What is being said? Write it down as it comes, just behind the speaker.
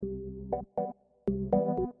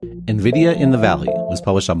Nvidia In the Valley was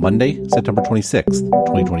published on Monday, September 26,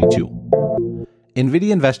 2022.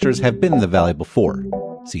 Nvidia investors have been in the valley before.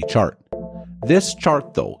 See chart. This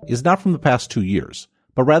chart, though, is not from the past 2 years,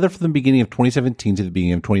 but rather from the beginning of 2017 to the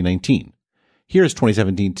beginning of 2019. Here's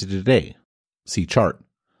 2017 to today. See chart.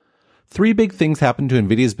 3 big things happened to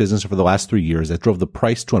Nvidia's business over the last 3 years that drove the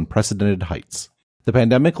price to unprecedented heights. The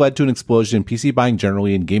pandemic led to an explosion in PC buying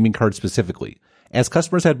generally and gaming cards specifically, as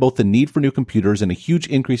customers had both the need for new computers and a huge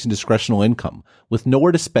increase in discretionary income, with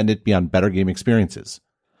nowhere to spend it beyond better game experiences.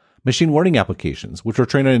 Machine learning applications, which were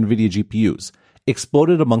trained on Nvidia GPUs,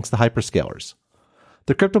 exploded amongst the hyperscalers.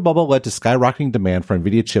 The crypto bubble led to skyrocketing demand for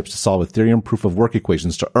Nvidia chips to solve Ethereum proof-of-work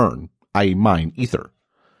equations to earn, i.e. mine, Ether.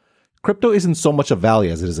 Crypto isn't so much a valley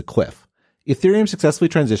as it is a cliff. Ethereum successfully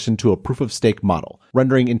transitioned to a proof-of-stake model,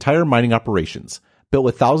 rendering entire mining operations, built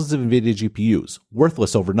with thousands of Nvidia GPUs,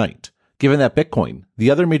 worthless overnight. Given that Bitcoin,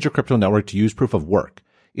 the other major crypto network to use proof-of-work,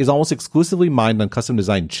 is almost exclusively mined on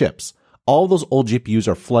custom-designed chips, all of those old GPUs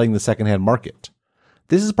are flooding the second-hand market.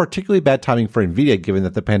 This is particularly bad timing for Nvidia given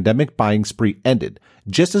that the pandemic buying spree ended,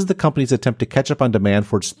 just as the company's attempt to catch up on demand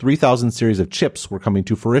for its 3000 series of chips were coming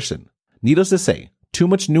to fruition. Needless to say, too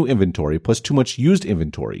much new inventory plus too much used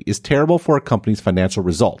inventory is terrible for a company's financial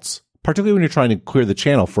results, particularly when you're trying to clear the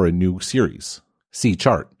channel for a new series. See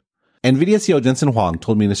chart. Nvidia CEO Jensen Huang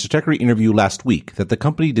told me in a Stratechery interview last week that the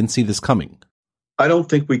company didn't see this coming. I don't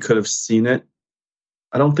think we could have seen it.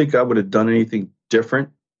 I don't think I would have done anything different.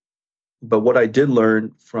 But what I did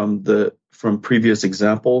learn from previous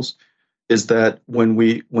examples is that when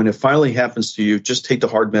it finally happens to you, just take the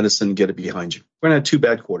hard medicine and get it behind you. We're gonna have 2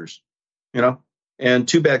 bad quarters, and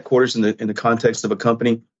 2 bad quarters in the context of a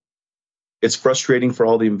company. It's frustrating for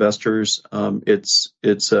all the investors. It's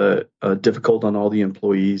difficult on all the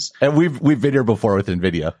employees. And we've been here before with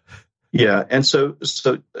Nvidia. Yeah, and so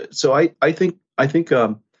I think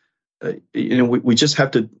we just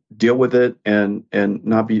have to deal with it and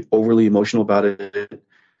not be overly emotional about it.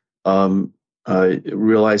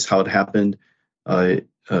 Realize how it happened.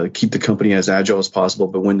 Keep the company as agile as possible.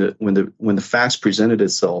 But when the facts presented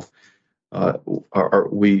itself,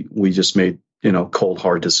 we just made cold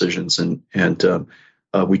hard decisions, and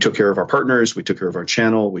we took care of our partners, we took care of our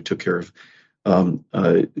channel, we took care of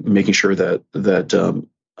making sure that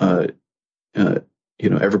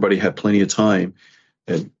everybody had plenty of time.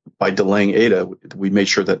 And by delaying Ada, we made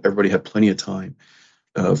sure that everybody had plenty of time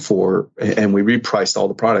and we repriced all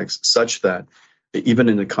the products such that even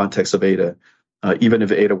in the context of Ada, even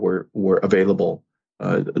if Ada were available,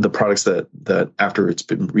 the products that after it's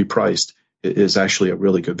been repriced is actually a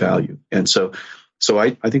really good value. And so I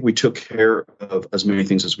think we took care of as many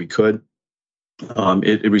things as we could.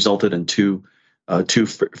 It resulted in two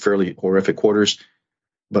fairly horrific quarters,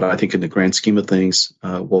 but I think in the grand scheme of things,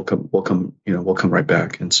 we'll come right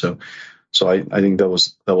back. And so I think that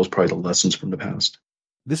was probably the lessons from the past.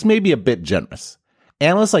 This may be a bit generous.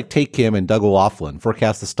 Analysts like Tay Kim and Doug O'Loughlin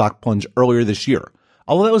forecast the stock plunge earlier this year,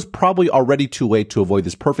 although that was probably already too late to avoid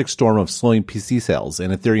this perfect storm of slowing PC sales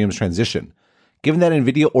and Ethereum's transition, given that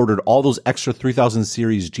Nvidia ordered all those extra 3000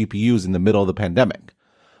 series GPUs in the middle of the pandemic.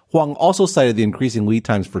 Huang also cited the increasing lead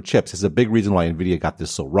times for chips as a big reason why Nvidia got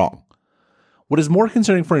this so wrong. What is more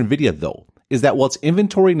concerning for Nvidia, though, is that while its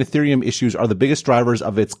inventory and Ethereum issues are the biggest drivers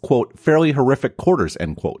of its, quote, fairly horrific quarters,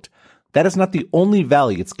 end quote, that is not the only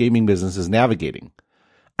valley its gaming business is navigating.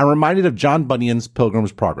 I'm reminded of John Bunyan's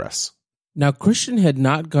Pilgrim's Progress. Now, Christian had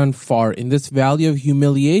not gone far in this valley of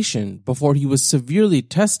humiliation before he was severely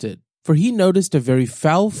tested, for he noticed a very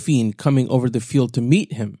foul fiend coming over the field to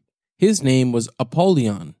meet him. His name was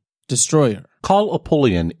Apollyon, Destroyer. Call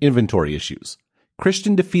Apollyon inventory issues.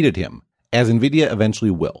 Christian defeated him, as Nvidia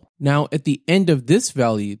eventually will. Now, at the end of this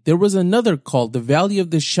valley, there was another called the Valley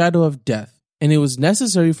of the Shadow of Death, and it was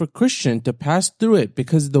necessary for Christian to pass through it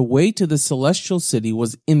because the way to the celestial city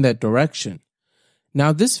was in that direction.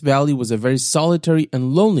 Now, this valley was a very solitary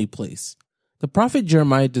and lonely place. The prophet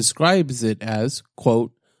Jeremiah describes it as,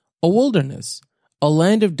 quote, a wilderness, a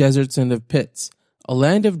land of deserts and of pits, a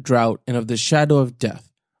land of drought and of the shadow of death,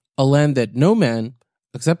 a land that no man,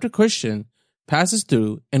 except a Christian, passes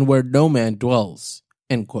through and where no man dwells,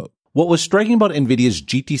 end quote. What was striking about Nvidia's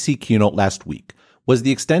GTC keynote last week was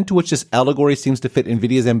the extent to which this allegory seems to fit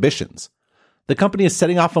Nvidia's ambitions. The company is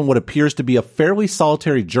setting off on what appears to be a fairly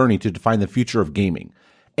solitary journey to define the future of gaming,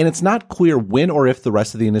 and it's not clear when or if the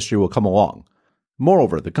rest of the industry will come along.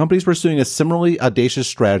 Moreover, the company is pursuing a similarly audacious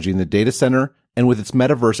strategy in the data center and with its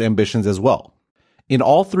metaverse ambitions as well. In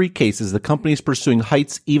all 3 cases, the company is pursuing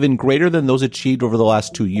heights even greater than those achieved over the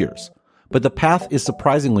last 2 years, but the path is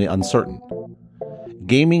surprisingly uncertain.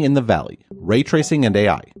 Gaming in the Valley, Ray Tracing and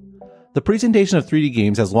AI. The presentation of 3D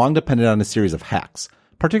games has long depended on a series of hacks,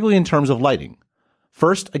 particularly in terms of lighting.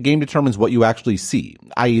 First, a game determines what you actually see,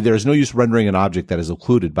 i.e. there is no use rendering an object that is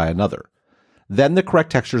occluded by another. Then the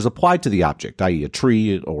correct texture is applied to the object, i.e. a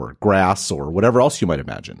tree or grass or whatever else you might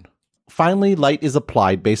imagine. Finally, light is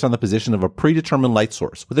applied based on the position of a predetermined light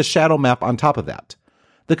source with a shadow map on top of that.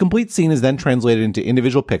 The complete scene is then translated into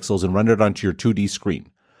individual pixels and rendered onto your 2D screen.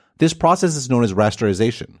 This process is known as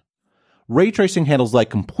rasterization. Ray tracing handles light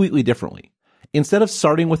completely differently. Instead of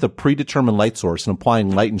starting with a predetermined light source and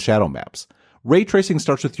applying light and shadow maps, ray tracing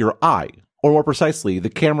starts with your eye, or more precisely, the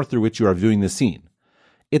camera through which you are viewing the scene.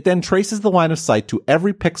 It then traces the line of sight to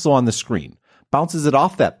every pixel on the screen, bounces it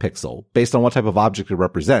off that pixel based on what type of object it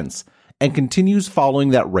represents, and continues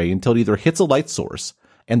following that ray until it either hits a light source,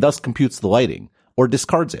 and thus computes the lighting, or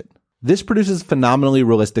discards it. This produces phenomenally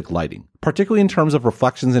realistic lighting, particularly in terms of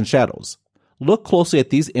reflections and shadows. Look closely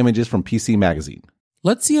at these images from PC Magazine.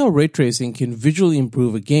 Let's see how ray tracing can visually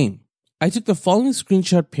improve a game. I took the following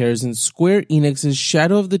screenshot pairs in Square Enix's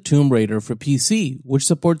Shadow of the Tomb Raider for PC, which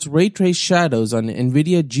supports ray trace shadows on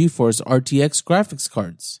Nvidia GeForce RTX graphics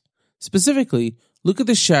cards. Specifically, look at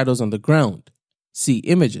the shadows on the ground. See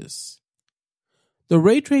images. The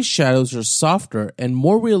ray trace shadows are softer and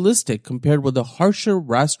more realistic compared with the harsher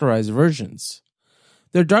rasterized versions.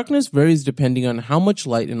 Their darkness varies depending on how much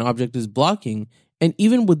light an object is blocking and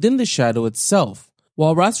even within the shadow itself,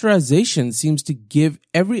 while rasterization seems to give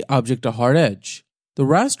every object a hard edge. The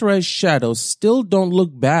rasterized shadows still don't look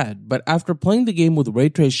bad, but after playing the game with ray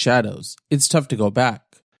trace shadows, it's tough to go back.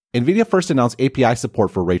 Nvidia first announced API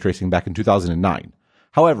support for ray tracing back in 2009.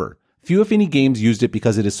 However, few if any games used it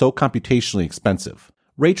because it is so computationally expensive.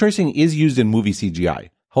 Ray tracing is used in movie CGI.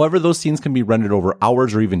 However, those scenes can be rendered over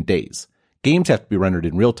hours or even days. Games have to be rendered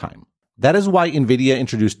in real time. That is why Nvidia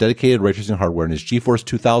introduced dedicated ray tracing hardware in its GeForce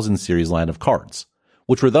 2000 series line of cards,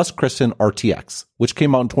 which were thus christened RTX, which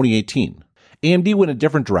came out in 2018. AMD went a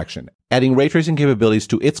different direction, adding ray tracing capabilities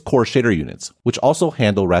to its core shader units, which also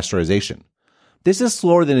handle rasterization. This is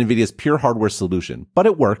slower than Nvidia's pure hardware solution, but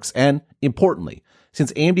it works, and, importantly,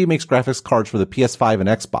 since AMD makes graphics cards for the PS5 and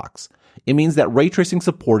Xbox, it means that ray tracing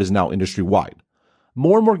support is now industry-wide.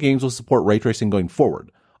 More and more games will support ray tracing going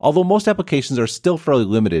forward, although most applications are still fairly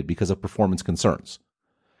limited because of performance concerns.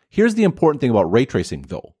 Here's the important thing about ray tracing,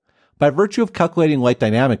 though. By virtue of calculating light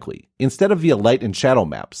dynamically, instead of via light and shadow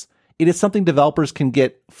maps, it is something developers can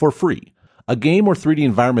get for free. A game or 3D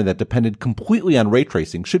environment that depended completely on ray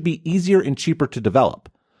tracing should be easier and cheaper to develop.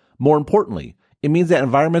 More importantly, it means that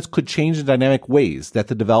environments could change in dynamic ways that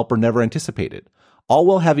the developer never anticipated, all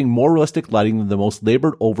while having more realistic lighting than the most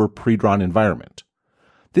labored-over pre-drawn environment.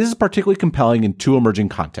 This is particularly compelling in two emerging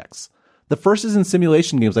contexts. The first is in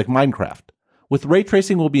simulation games like Minecraft. With ray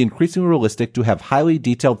tracing, it will be increasingly realistic to have highly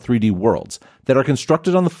detailed 3D worlds that are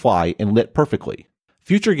constructed on the fly and lit perfectly.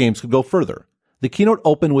 Future games could go further. The keynote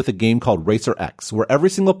opened with a game called Racer X, where every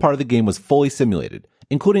single part of the game was fully simulated,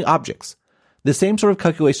 including objects. The same sort of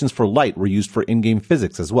calculations for light were used for in-game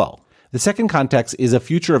physics as well. The second context is a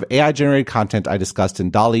future of AI-generated content I discussed in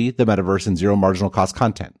DALL-E, the Metaverse, and Zero Marginal Cost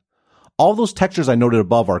content. All those textures I noted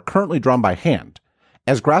above are currently drawn by hand.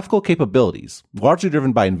 As graphical capabilities, largely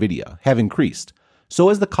driven by Nvidia, have increased, so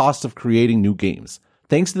has the cost of creating new games,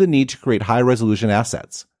 thanks to the need to create high-resolution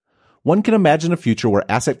assets. One can imagine a future where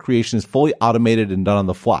asset creation is fully automated and done on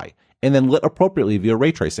the fly, and then lit appropriately via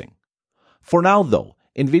ray tracing. For now, though,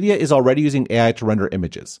 Nvidia is already using AI to render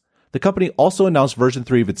images. The company also announced version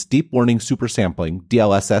 3 of its Deep Learning Super Sampling,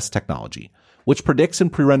 DLSS technology, which predicts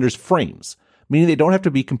and pre-renders frames, meaning they don't have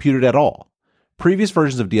to be computed at all. Previous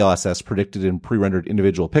versions of DLSS predicted and pre-rendered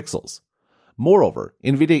individual pixels. Moreover,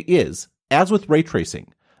 Nvidia is, as with ray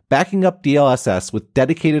tracing, backing up DLSS with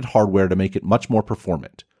dedicated hardware to make it much more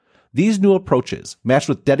performant. These new approaches, matched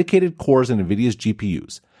with dedicated cores in Nvidia's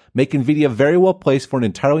GPUs, make Nvidia very well placed for an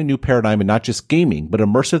entirely new paradigm in not just gaming, but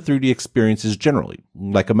immersive 3D experiences generally,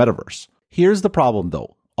 like a metaverse. Here's the problem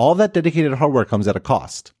though. All that dedicated hardware comes at a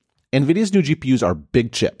cost. Nvidia's new GPUs are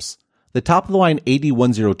big chips. The top-of-the-line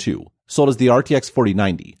AD102, sold as the RTX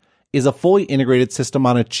 4090, is a fully integrated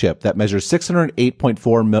system-on-a chip that measures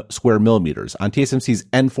 608.4 square millimeters on TSMC's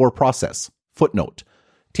N4 process. Footnote: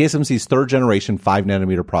 TSMC's third-generation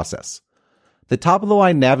 5nm process. The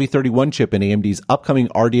top-of-the-line Navi 31 chip in AMD's upcoming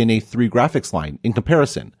RDNA 3 graphics line, in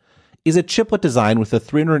comparison, is a chiplet design with a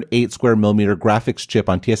 308 square millimeter graphics chip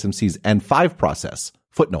on TSMC's N5 process.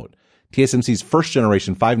 Footnote: TSMC's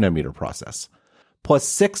first-generation 5nm process. Plus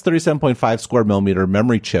 6 37.5 square millimeter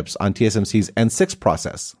memory chips on TSMC's N6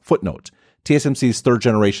 process. Footnote: TSMC's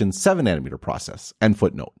third-generation 7nm process. End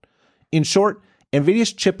footnote. In short,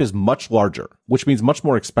 NVIDIA's chip is much larger, which means much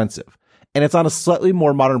more expensive, and it's on a slightly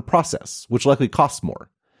more modern process, which likely costs more.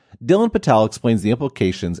 Dylan Patel explains the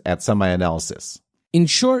implications at Semi-Analysis. In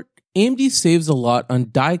short, AMD saves a lot on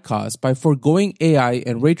die cost by foregoing AI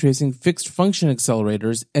and ray tracing fixed function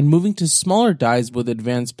accelerators and moving to smaller dies with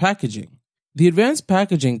advanced packaging. The advanced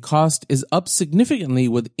packaging cost is up significantly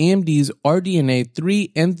with AMD's RDNA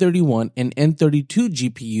 3, N31, and N32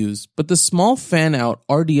 GPUs, but the small fan-out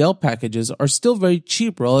RDL packages are still very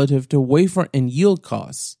cheap relative to wafer and yield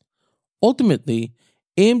costs. Ultimately,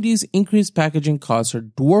 AMD's increased packaging costs are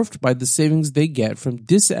dwarfed by the savings they get from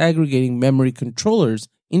disaggregating memory controllers,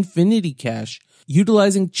 Infinity Cache,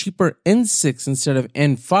 utilizing cheaper N6 instead of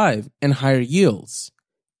N5, and higher yields.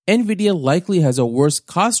 Nvidia likely has a worse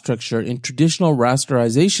cost structure in traditional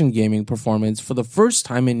rasterization gaming performance for the first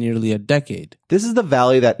time in nearly a decade. This is the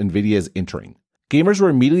valley that Nvidia is entering. Gamers were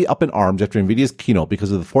immediately up in arms after Nvidia's keynote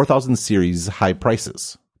because of the 4000 series' high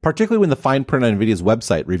prices, particularly when the fine print on Nvidia's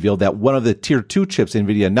website revealed that one of the Tier 2 chips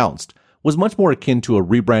Nvidia announced was much more akin to a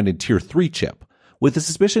rebranded Tier 3 chip, with the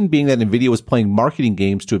suspicion being that Nvidia was playing marketing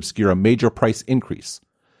games to obscure a major price increase.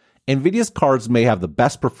 Nvidia's cards may have the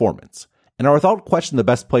best performance, and are without question the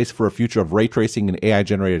best place for a future of ray tracing and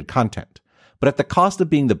AI-generated content, but at the cost of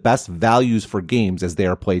being the best values for games as they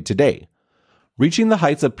are played today. Reaching the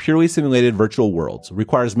heights of purely simulated virtual worlds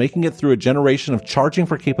requires making it through a generation of charging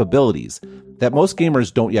for capabilities that most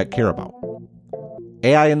gamers don't yet care about.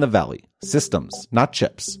 AI in the Valley. Systems, not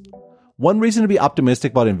chips. One reason to be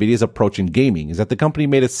optimistic about Nvidia's approach in gaming is that the company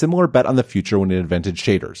made a similar bet on the future when it invented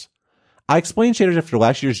shaders. I explained shaders after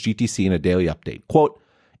last year's GTC in a daily update. Quote,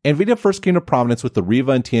 Nvidia first came to prominence with the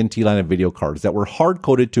Riva and TNT line of video cards that were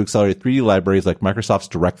hard-coded to accelerate 3D libraries like Microsoft's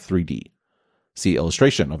Direct 3D. See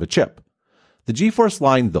illustration of a chip. The GeForce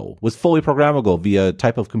line, though, was fully programmable via a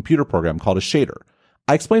type of computer program called a shader.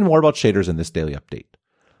 I explained more about shaders in this daily update.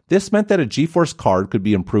 This meant that a GeForce card could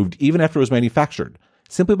be improved even after it was manufactured,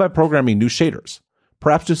 simply by programming new shaders,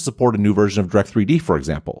 perhaps to support a new version of Direct 3D, for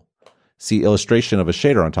example. See illustration of a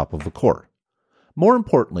shader on top of a core. More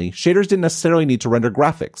importantly, shaders didn't necessarily need to render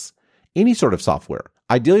graphics. Any sort of software,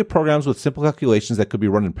 ideally programs with simple calculations that could be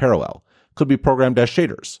run in parallel, could be programmed as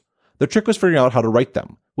shaders. The trick was figuring out how to write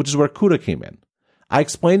them, which is where CUDA came in. I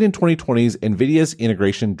explained in 2020's NVIDIA's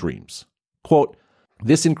Integration Dreams. Quote,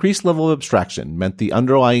 this increased level of abstraction meant the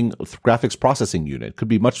underlying graphics processing unit could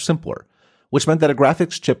be much simpler, which meant that a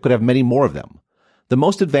graphics chip could have many more of them. The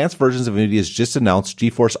most advanced versions of NVIDIA's just announced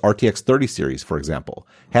GeForce RTX 30 series, for example,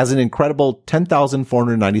 has an incredible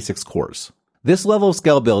 10,496 cores. This level of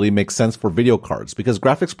scalability makes sense for video cards because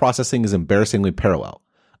graphics processing is embarrassingly parallel.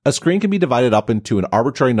 A screen can be divided up into an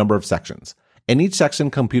arbitrary number of sections, and each section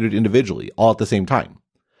computed individually, all at the same time.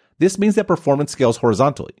 This means that performance scales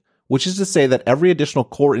horizontally, which is to say that every additional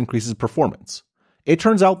core increases performance. It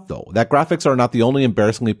turns out, though, that graphics are not the only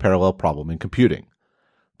embarrassingly parallel problem in computing.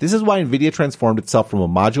 This is why NVIDIA transformed itself from a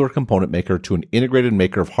modular component maker to an integrated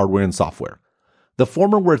maker of hardware and software. The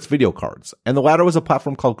former were its video cards, and the latter was a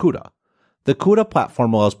platform called CUDA. The CUDA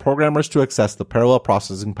platform allows programmers to access the parallel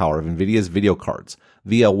processing power of NVIDIA's video cards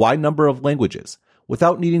via a wide number of languages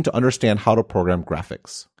without needing to understand how to program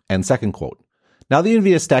graphics. And second quote, now the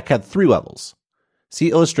NVIDIA stack had 3 levels. See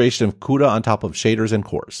illustration of CUDA on top of shaders and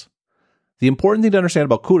cores. The important thing to understand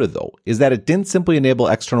about CUDA, though, is that it didn't simply enable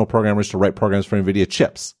external programmers to write programs for NVIDIA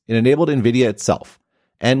chips. It enabled NVIDIA itself.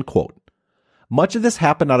 End quote. Much of this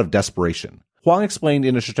happened out of desperation. Huang explained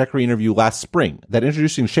in a trajectory interview last spring that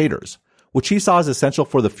introducing shaders, which he saw as essential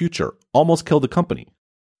for the future, almost killed the company.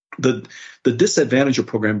 The disadvantage of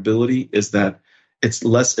programmability is that it's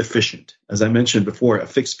less efficient. As I mentioned before, a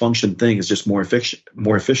fixed function thing is just more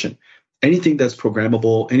efficient. Anything that's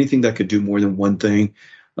programmable, anything that could do more than one thing,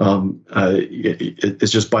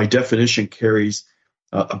 it's just by definition carries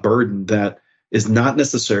a burden that is not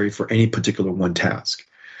necessary for any particular one task.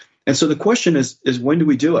 And so the question is when do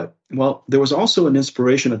we do it? Well, there was also an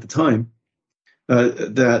inspiration at the time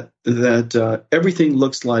that everything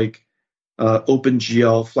looks like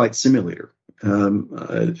OpenGL Flight Simulator.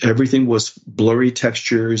 Everything was blurry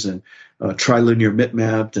textures and trilinear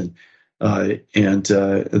bitmapped, and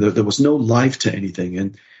there was no life to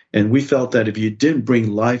anything. And we felt that if you didn't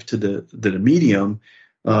bring life to the medium,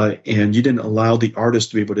 and you didn't allow the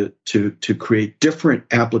artist to be able to create different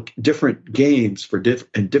games for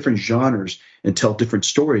different genres and tell different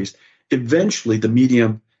stories, eventually the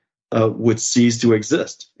medium would cease to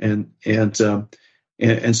exist. And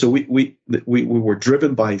so we were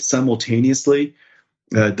driven by simultaneously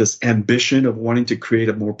this ambition of wanting to create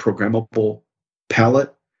a more programmable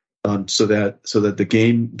palette, so that the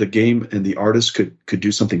game and the artist could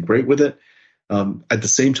do something great with it, At the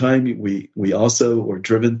same time, we also were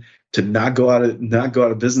driven to not go out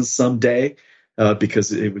of business someday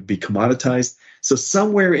because it would be commoditized. So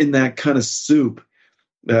somewhere in that kind of soup,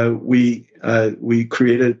 we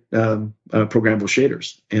created programmable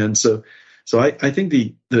shaders, and so I think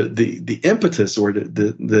the impetus or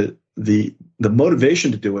the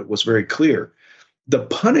motivation to do it was very clear. The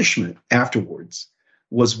punishment afterwards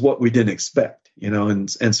was what we didn't expect, and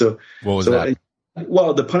so what was that?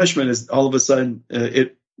 Well, the punishment is all of a sudden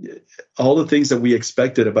all the things that we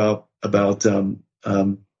expected about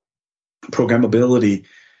programmability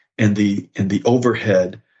and the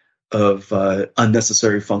overhead of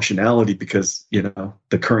unnecessary functionality because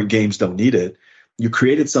the current games don't need it. You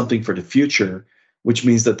created something for the future, which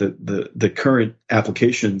means that the current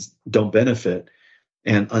applications don't benefit.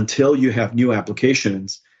 And until you have new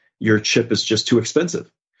applications, your chip is just too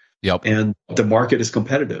expensive. Yep. And the market is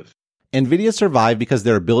competitive. Nvidia survived because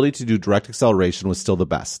their ability to do direct acceleration was still the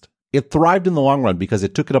best. It thrived in the long run because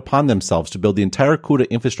it took it upon themselves to build the entire CUDA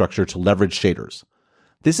infrastructure to leverage shaders.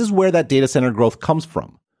 This is where that data center growth comes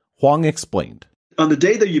from. Huang explained. On the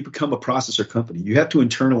day that you become a processor company, you have to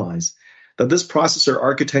internalize that this processor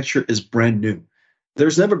architecture is brand new.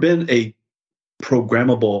 There's never been a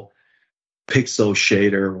programmable pixel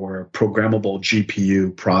shader or a programmable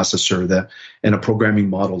GPU processor and a programming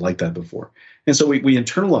model like that before. And so we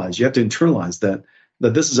internalize, you have to internalize that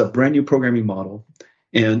this is a brand new programming model,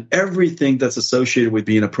 and everything that's associated with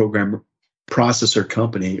being a processor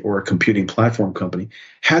company or a computing platform company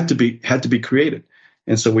had to be created.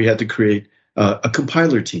 And so we had to create a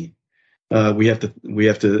compiler team. We have to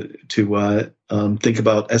think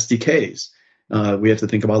about SDKs. We have to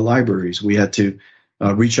think about libraries. We had to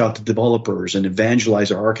reach out to developers and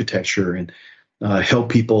evangelize our architecture and help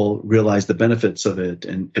people realize the benefits of it,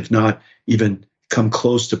 and if not, even come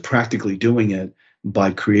close to practically doing it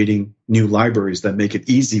by creating new libraries that make it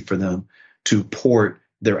easy for them to port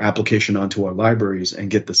their application onto our libraries and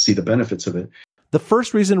get to see the benefits of it. The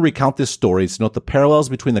first reason to recount this story is to note the parallels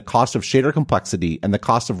between the cost of shader complexity and the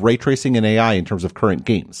cost of ray tracing and AI in terms of current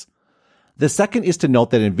games. The second is to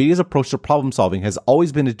note that NVIDIA's approach to problem solving has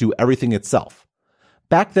always been to do everything itself.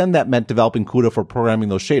 Back then, that meant developing CUDA for programming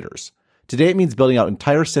those shaders. Today, it means building out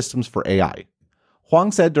entire systems for AI.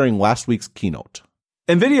 Huang said during last week's keynote,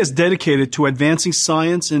 NVIDIA is dedicated to advancing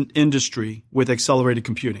science and industry with accelerated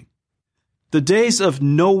computing. The days of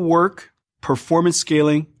no work, performance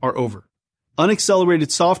scaling are over.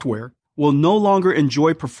 Unaccelerated software will no longer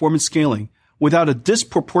enjoy performance scaling without a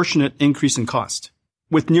disproportionate increase in cost.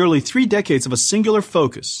 With nearly 3 decades of a singular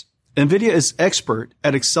focus, NVIDIA is expert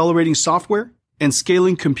at accelerating software and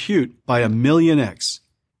scaling compute by 1,000,000x,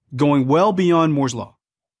 going well beyond Moore's Law.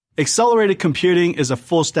 Accelerated computing is a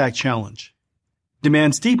full-stack challenge,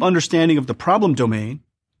 demands deep understanding of the problem domain,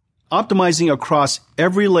 optimizing across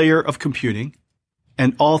every layer of computing,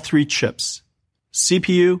 and all 3 chips,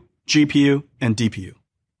 CPU, GPU, and DPU.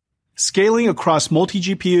 Scaling across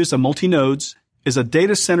multi-GPUs and multi-nodes is a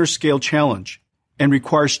data center scale challenge and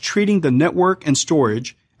requires treating the network and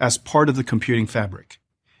storage as part of the computing fabric.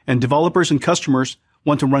 And developers and customers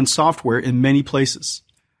want to run software in many places,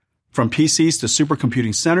 from PCs to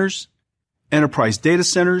supercomputing centers, enterprise data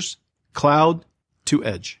centers, cloud, to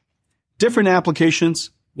edge. Different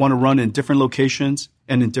applications want to run in different locations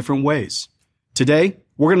and in different ways. Today,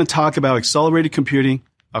 we're going to talk about accelerated computing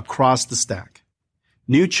across the stack,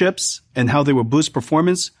 new chips and how they will boost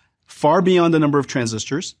performance far beyond the number of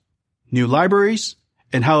transistors, new libraries,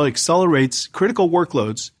 and how it accelerates critical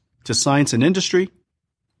workloads to science and industry,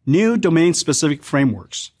 new domain-specific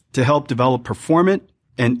frameworks to help develop performant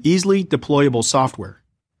and easily deployable software,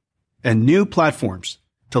 and new platforms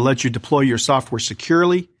to let you deploy your software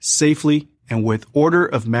securely, safely, and with order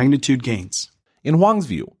of magnitude gains. In Huang's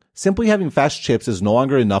view, simply having fast chips is no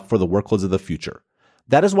longer enough for the workloads of the future.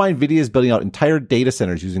 That is why NVIDIA is building out entire data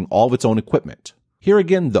centers using all of its own equipment. Here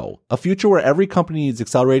again, though, a future where every company needs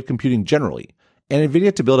accelerated computing generally, and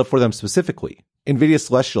NVIDIA to build it for them specifically, NVIDIA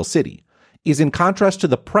Celestial City, is in contrast to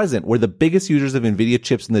the present where the biggest users of NVIDIA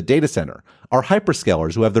chips in the data center are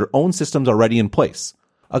hyperscalers who have their own systems already in place.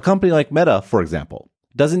 A company like Meta, for example,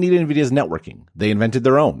 doesn't need NVIDIA's networking. They invented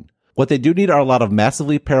their own. What they do need are a lot of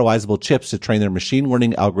massively parallelizable chips to train their machine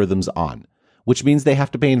learning algorithms on, which means they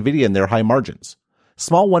have to pay NVIDIA in their high margins.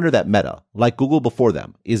 Small wonder that Meta, like Google before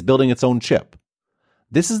them, is building its own chip.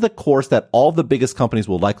 This is the course that all the biggest companies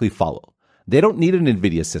will likely follow. They don't need an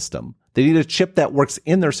NVIDIA system. They need a chip that works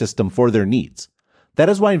in their system for their needs. That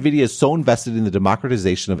is why NVIDIA is so invested in the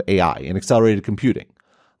democratization of AI and accelerated computing.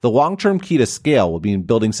 The long-term key to scale will be in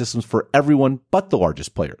building systems for everyone but the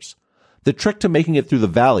largest players. The trick to making it through the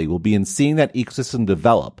valley will be in seeing that ecosystem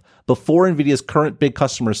develop before NVIDIA's current big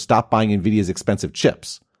customers stop buying NVIDIA's expensive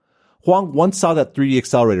chips. Huang once saw that 3D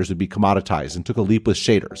accelerators would be commoditized and took a leap with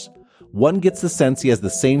shaders. One gets the sense he has the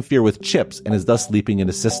same fear with chips and is thus leaping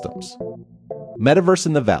into systems. Metaverse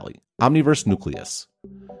in the Valley, Omniverse Nucleus.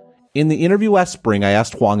 In the interview last spring, I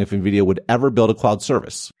asked Huang if NVIDIA would ever build a cloud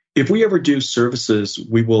service. If we ever do services,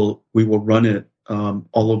 we will run it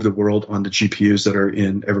all over the world on the GPUs that are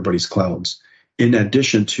in everybody's clouds, in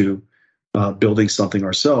addition to building something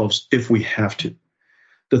ourselves if we have to.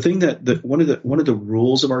 The thing that one of the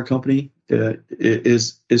rules of our company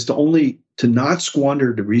is to not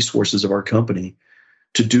squander the resources of our company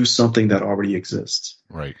to do something that already exists.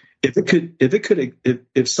 Right. If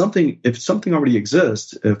something already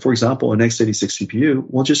exists, for example, an x86 CPU,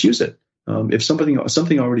 we'll just use it. If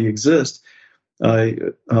something already exists,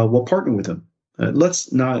 we'll partner with them.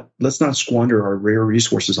 Let's not squander our rare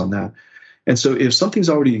resources on that. And so, if something's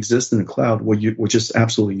already exists in the cloud, we'll just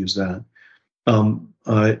absolutely use that,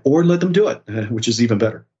 or let them do it, which is even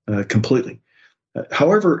better, completely.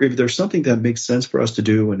 However, if there's something that makes sense for us to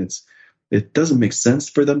do, and it doesn't make sense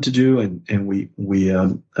for them to do, and we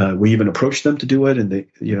even approach them to do it, and they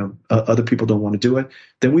other people don't want to do it,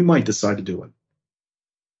 then we might decide to do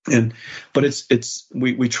it. But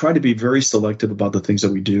we try to be very selective about the things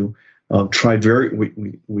that we do. We're quite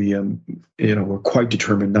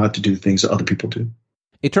determined not to do things that other people do.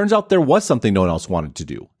 It turns out there was something no one else wanted to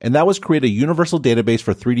do, and that was create a universal database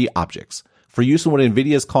for 3D objects for use in what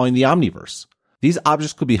NVIDIA is calling the Omniverse. These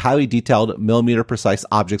objects could be highly detailed, millimeter-precise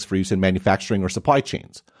objects for use in manufacturing or supply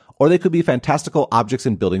chains, or they could be fantastical objects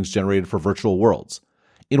in buildings generated for virtual worlds.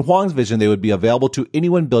 In Huang's vision, they would be available to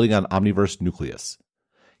anyone building on Omniverse Nucleus.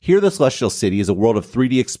 Here, the Celestial City is a world of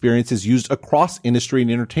 3D experiences used across industry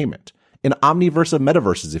and entertainment, an omniverse of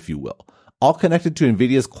metaverses, if you will, all connected to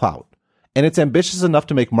NVIDIA's cloud, and it's ambitious enough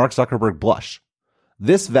to make Mark Zuckerberg blush.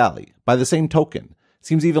 This valley, by the same token,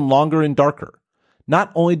 seems even longer and darker.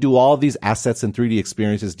 Not only do all of these assets and 3D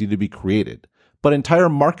experiences need to be created, but entire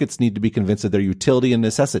markets need to be convinced of their utility and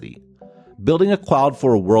necessity. Building a cloud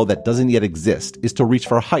for a world that doesn't yet exist is to reach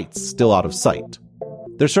for heights still out of sight.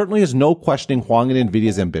 There certainly is no questioning Huang and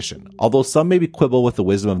NVIDIA's ambition, although some maybe quibble with the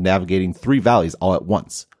wisdom of navigating 3 valleys all at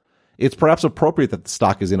once. It's perhaps appropriate that the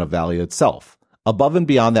stock is in a valley itself, above and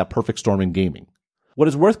beyond that perfect storm in gaming. What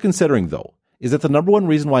is worth considering, though, is that the number one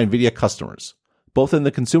reason why NVIDIA customers, both in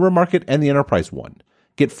the consumer market and the enterprise one,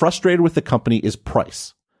 get frustrated with the company is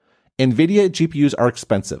price. NVIDIA GPUs are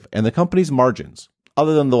expensive, and the company's margins,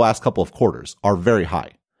 other than the last couple of quarters, are very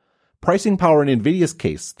high. Pricing power in NVIDIA's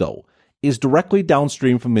case, though, is directly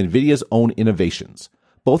downstream from NVIDIA's own innovations,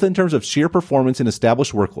 both in terms of sheer performance in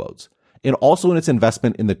established workloads, and also in its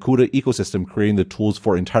investment in the CUDA ecosystem creating the tools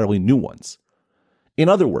for entirely new ones. In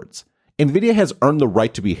other words, NVIDIA has earned the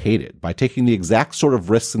right to be hated by taking the exact sort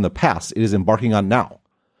of risks in the past it is embarking on now.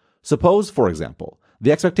 Suppose, for example,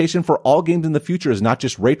 the expectation for all games in the future is not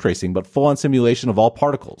just ray tracing, but full-on simulation of all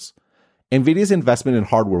particles. NVIDIA's investment in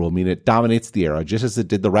hardware will mean it dominates the era just as it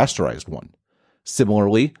did the rasterized one.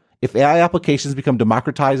 Similarly, if AI applications become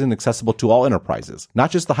democratized and accessible to all enterprises,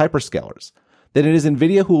 not just the hyperscalers, then it is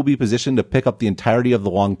NVIDIA who will be positioned to pick up the entirety of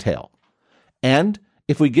the long tail. And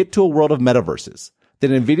if we get to a world of metaverses,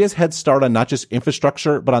 then NVIDIA's head start on not just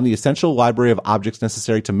infrastructure, but on the essential library of objects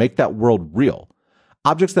necessary to make that world real,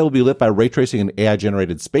 objects that will be lit by ray tracing and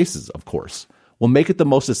AI-generated spaces, of course, will make it the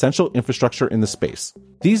most essential infrastructure in the space.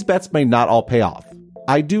 These bets may not all pay off.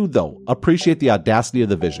 I do, though, appreciate the audacity of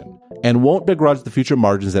the vision, and won't begrudge the future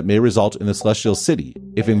margins that may result in the Celestial City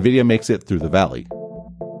if NVIDIA makes it through the valley.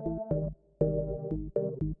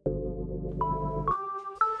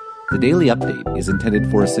 The daily update is intended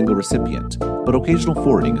for a single recipient, but occasional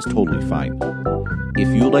forwarding is totally fine. If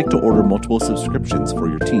you would like to order multiple subscriptions for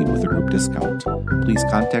your team with a group discount, please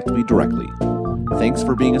contact me directly. Thanks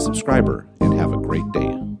for being a subscriber, and have a great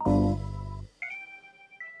day.